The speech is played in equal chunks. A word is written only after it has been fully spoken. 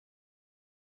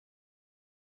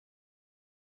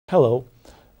Hello,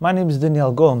 my name is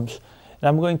Daniel Gomes and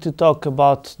I'm going to talk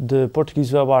about the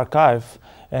Portuguese Web Archive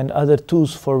and other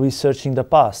tools for researching the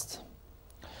past.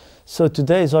 So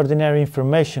today's ordinary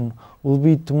information will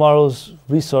be tomorrow's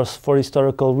resource for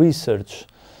historical research.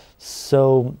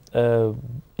 So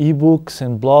ebooks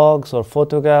and blogs or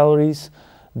photo galleries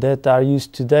that are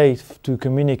used today to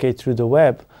communicate through the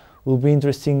web will be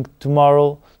interesting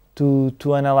tomorrow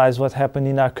to analyze what happened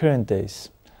in our current days.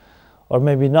 Or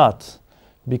maybe not,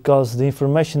 because the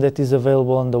information that is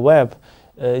available on the web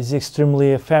is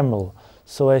extremely ephemeral.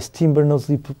 So as Tim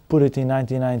Berners-Lee put it in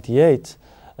 1998,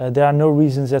 there are no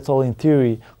reasons at all in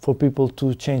theory for people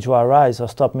to change URIs or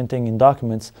stop maintaining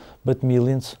documents, but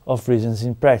millions of reasons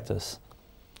in practice.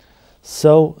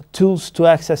 So tools to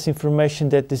access information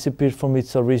that disappeared from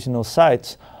its original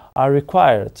sites are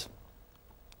required.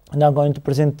 And I'm going to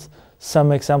present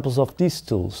some examples of these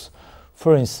tools.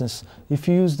 For instance, if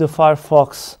you use the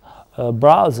Firefox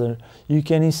browser, you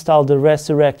can install the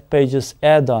Resurrect Pages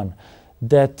add-on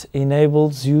that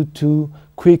enables you to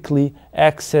quickly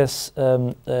access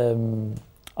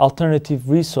alternative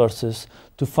resources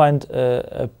to find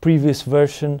a previous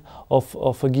version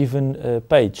of a given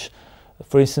page.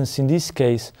 For instance, in this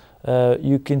case,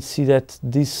 you can see that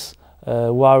this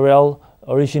URL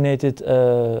originated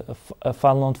a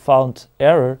file not found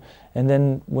error, and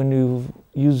then when you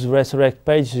use Resurrect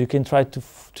Pages, you can try to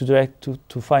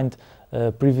find a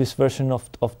previous version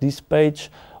of this page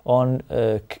on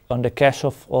the cache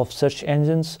of search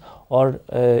engines or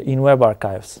in web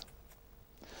archives.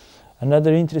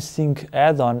 Another interesting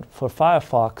add-on for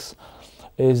Firefox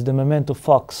is the Memento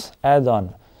Fox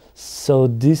add-on. So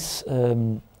this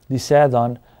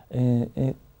add-on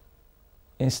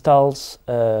installs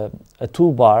a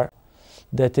toolbar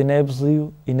that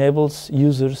enables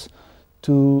users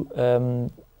to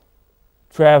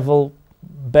travel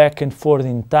back and forth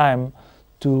in time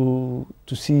to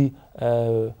see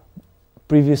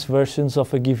previous versions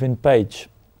of a given page.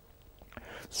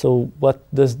 So what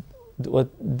this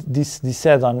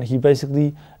add-on, he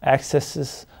basically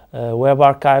accesses web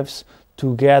archives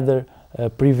to gather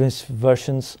previous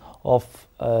versions of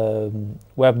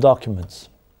web documents.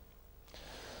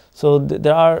 So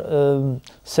there are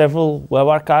several web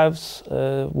archives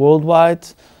worldwide,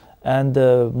 and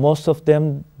most of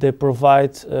them they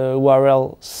provide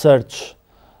URL search,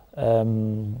 a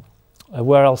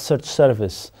URL search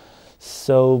service.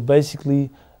 So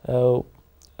basically, a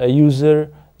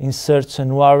user inserts an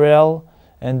URL,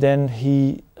 and then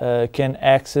he can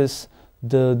access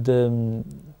and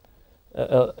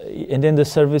then the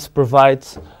service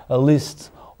provides a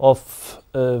list of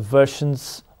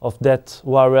versions of that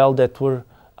URL that were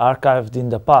archived in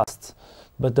the past.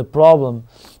 But the problem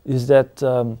is that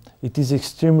it is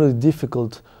extremely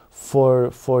difficult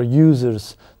for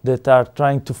users that are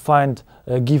trying to find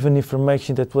given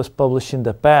information that was published in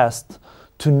the past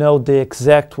to know the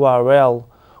exact URL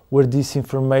where this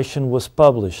information was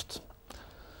published.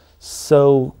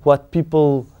 So what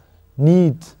people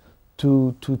need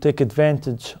to take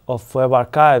advantage of web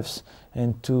archives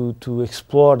and to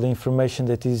explore the information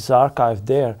that is archived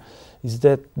there is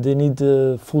that they need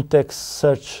full text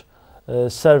search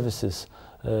services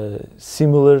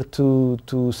similar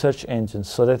to search engines,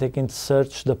 so that they can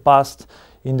search the past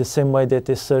in the same way that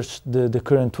they search the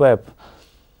current web.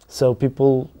 So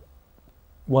people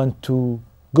want to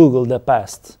Google the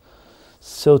past.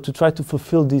 So to try to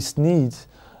fulfill this need,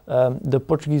 the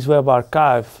Portuguese Web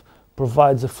Archive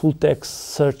provides a full text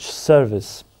search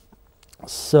service.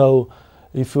 So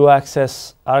if you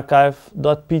access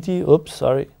archive.pt,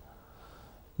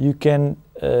 you can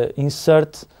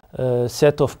insert a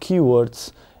set of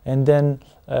keywords and then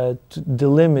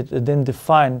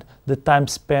define the time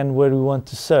span where we want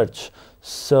to search.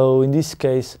 So in this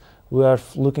case, we are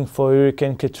looking for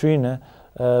Hurricane Katrina,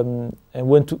 and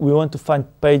we want to find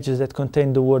pages that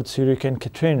contain the words Hurricane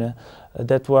Katrina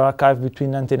that were archived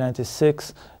between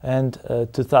 1996 and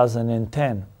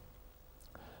 2010.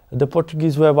 The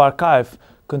Portuguese Web Archive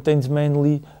contains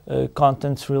mainly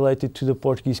contents related to the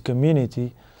Portuguese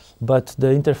community, but the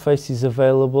interface is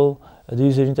available, the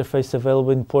user interface is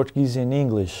available in Portuguese and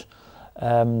English.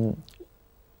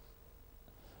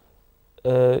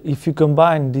 If you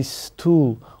combine this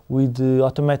tool with the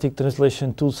automatic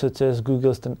translation tools such as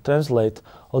Google Translate,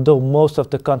 although most of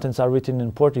the contents are written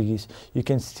in Portuguese, you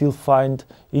can still find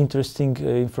interesting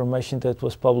information that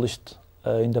was published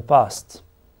in the past.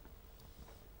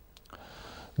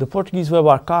 The Portuguese Web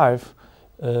Archive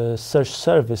search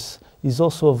service is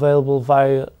also available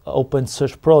via Open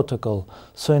Search Protocol.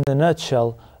 So in a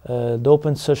nutshell, the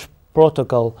Open Search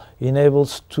Protocol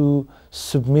enables to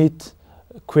submit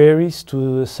queries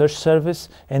to a search service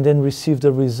and then receive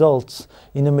the results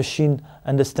in a machine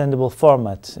understandable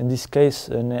format, in this case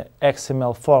an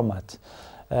XML format.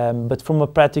 But from a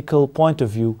practical point of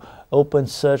view,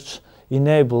 OpenSearch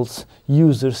enables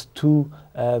users to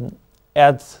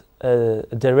add a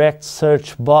direct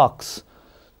search box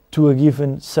to a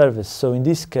given service. So in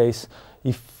this case,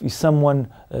 if someone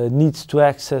needs to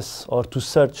access or to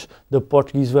search the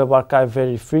Portuguese Web Archive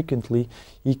very frequently,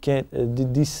 he can,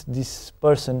 this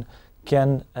person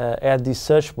can add this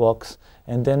search box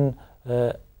and then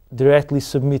directly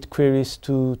submit queries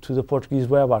to the Portuguese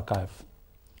Web Archive.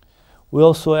 We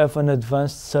also have an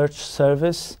advanced search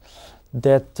service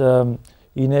that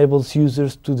enables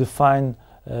users to define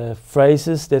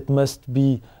phrases that must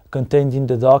be contained in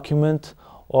the document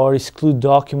or exclude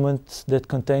documents that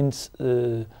contains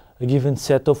a given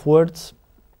set of words.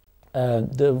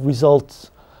 The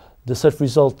search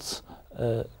results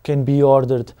can be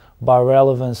ordered by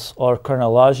relevance or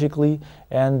chronologically,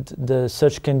 and the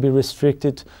search can be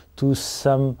restricted to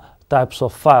some types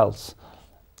of files.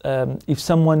 If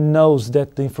someone knows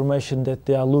that the information that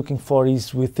they are looking for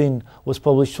was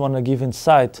published on a given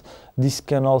site, this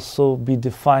can also be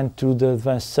defined through the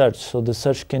advanced search, so the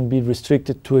search can be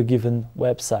restricted to a given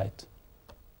website.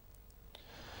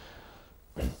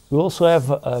 We also have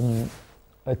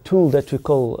a tool that we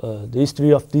call the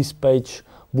History of This Page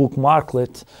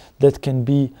bookmarklet that can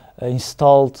be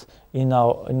installed through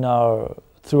our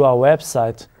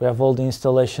website. We have all the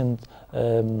installation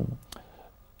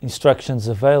instructions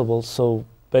available. So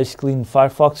basically in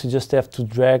Firefox you just have to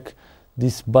drag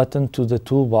this button to the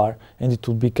toolbar and it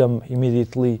will become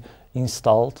immediately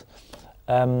installed.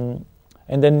 And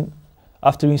then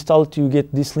after you install it, you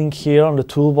get this link here on the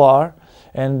toolbar,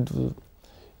 and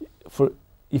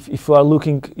if you are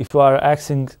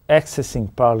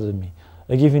accessing pardon me,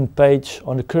 a given page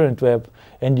on the current web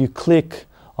and you click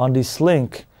on this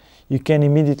link, you can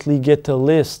immediately get a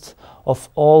list of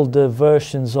all the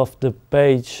versions of the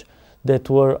page that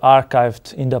were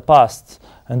archived in the past,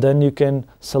 and then you can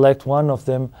select one of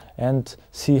them and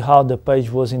see how the page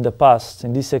was in the past.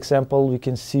 In this example we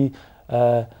can see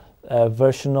a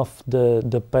version of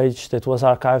the page that was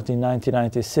archived in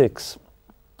 1996.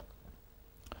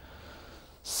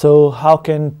 So how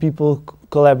can people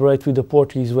collaborate with the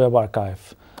Portuguese Web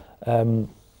Archive?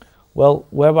 Well,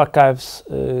 web archives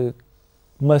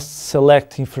must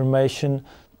select information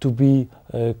to be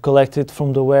collected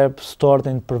from the web, stored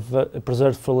and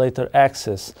preserved for later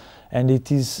access, and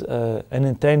it is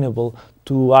unattainable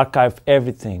to archive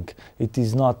everything. It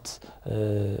is not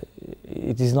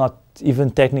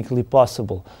even technically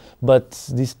possible. But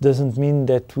this doesn't mean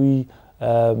that we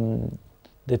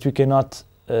cannot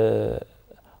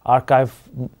archive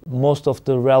most of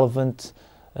the relevant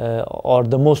or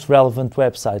the most relevant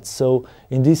websites. So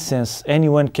in this sense,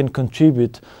 anyone can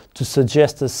contribute to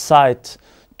suggest a site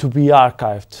to be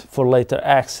archived for later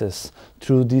access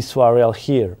through this URL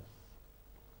here.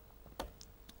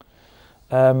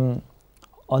 On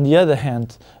the other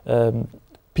hand,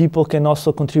 people can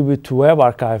also contribute to web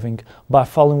archiving by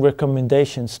following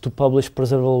recommendations to publish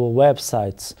preservable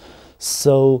websites.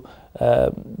 So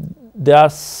there are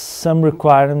some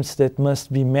requirements that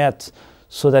must be met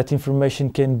so that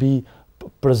information can be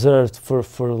preserved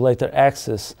for later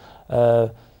access.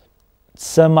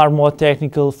 Some are more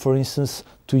technical, for instance,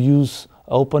 to use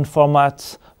open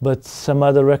formats, but some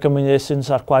other recommendations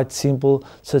are quite simple,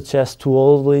 such as to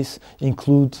always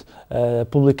include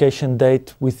publication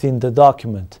date within the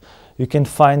document. You can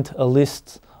find a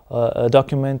list, a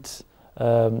document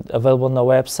available on the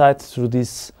website through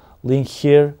this link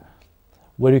here,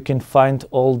 where you can find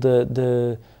all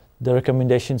the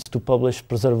recommendations to publish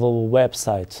preservable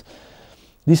websites.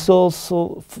 This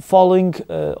also following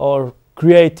or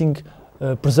creating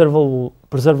preservable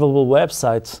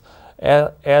websites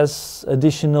as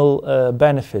additional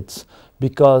benefits,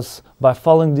 because by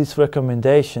following these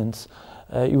recommendations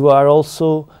you are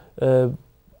also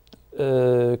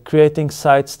creating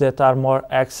sites that are more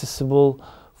accessible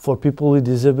for people with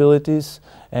disabilities,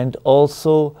 and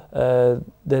also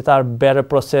that are better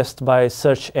processed by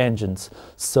search engines.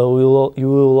 So you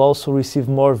will also receive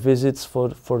more visits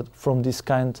from this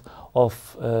kind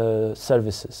of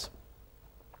services.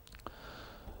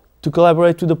 To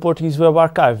collaborate with the Portuguese Web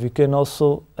Archive, you can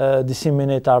also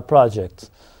disseminate our project.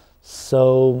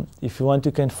 So if you want,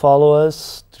 you can follow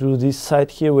us through this site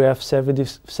here. We have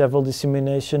several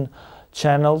dissemination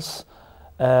channels,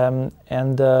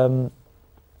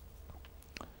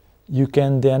 you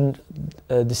can then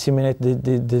disseminate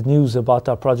the news about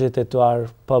our project that we are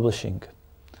publishing,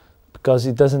 because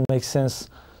it doesn't make sense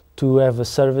to have a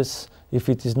service if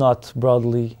it is not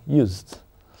broadly used.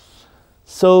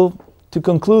 So to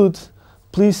conclude,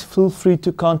 please feel free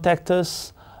to contact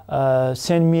us.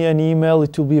 Send me an email.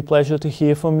 It will be a pleasure to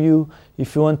hear from you.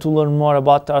 If you want to learn more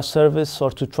about our service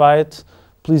or to try it,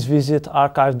 please visit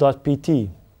archive.pt.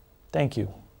 Thank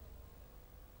you.